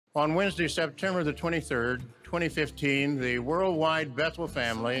On Wednesday, September the 23rd, 2015, the worldwide Bethel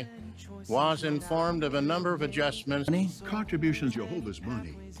family was informed of a number of adjustments Contributions Jehovah's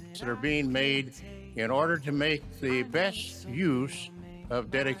Money that are being made in order to make the best use of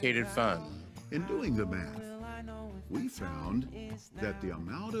dedicated funds. In doing the math, we found that the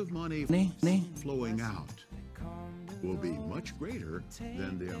amount of money flowing out will be much greater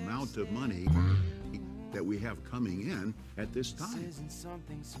than the amount of money that we have coming in at this time.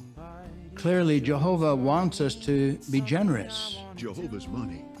 Clearly, Jehovah wants us to be generous. Jehovah's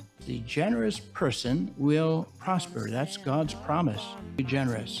Money. The generous person will prosper. That's God's promise. Be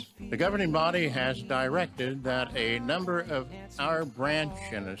generous. The governing body has directed that a number of our branch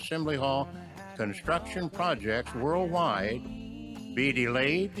and assembly hall construction projects worldwide be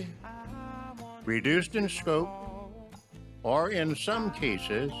delayed, reduced in scope, or in some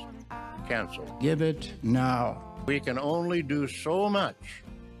cases, canceled. Give it now. We can only do so much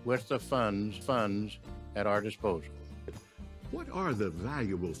with the funds at our disposal. What are the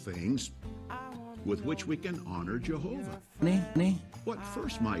valuable things with which we can honor Jehovah? What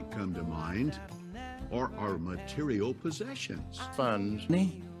first might come to mind are our material possessions, Funds,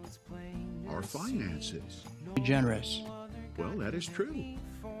 our finances. Be generous. Well, that is true.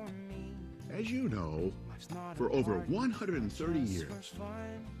 As you know, for over 130 years,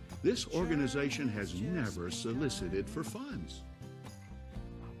 this organization has never solicited for funds.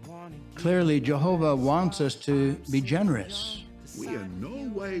 Clearly, Jehovah wants us to be generous. We in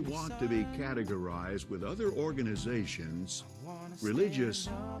no way want to be categorized with other organizations, religious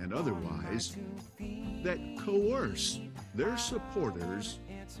and otherwise, that coerce their supporters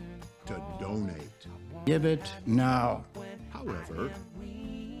to donate. Give it now. However,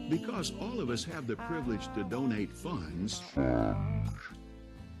 because all of us have the privilege to donate funds,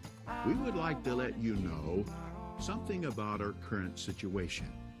 we would like to let you know something about our current situation.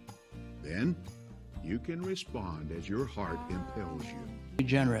 Then you can respond as your heart impels you. Be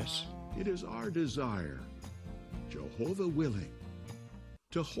generous. It is our desire, Jehovah willing,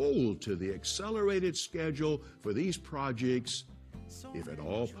 to hold to the accelerated schedule for these projects, if at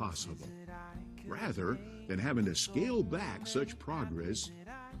all possible, rather than having to scale back such progress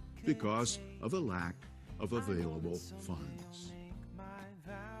because of a lack of available funds.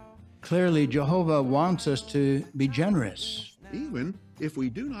 Clearly, Jehovah wants us to be generous. Even if we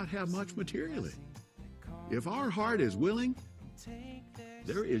do not have much materially. If our heart is willing,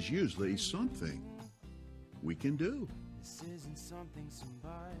 there is usually something we can do.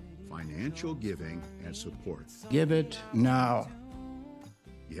 Financial giving and support. Give it now.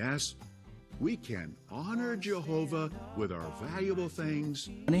 Yes, we can honor Jehovah with our valuable things,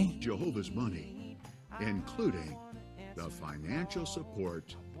 Jehovah's money, including the financial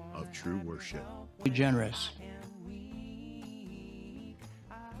support of true worship. Be generous.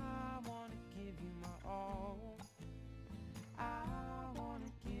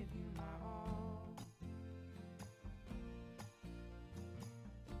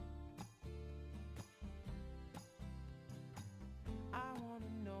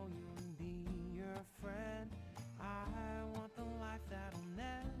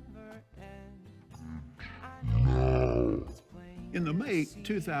 In the May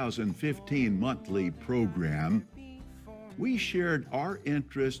 2015 monthly program, we shared our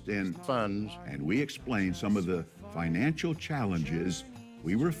interest in funds, and we explained some of the financial challenges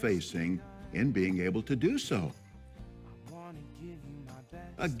we were facing in being able to do so.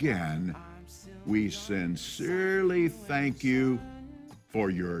 Again, we sincerely thank you for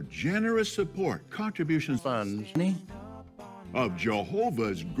your generous support, contributions, funds, of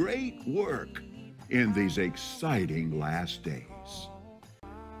Jehovah's great work in these exciting last days.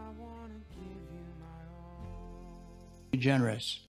 Be generous.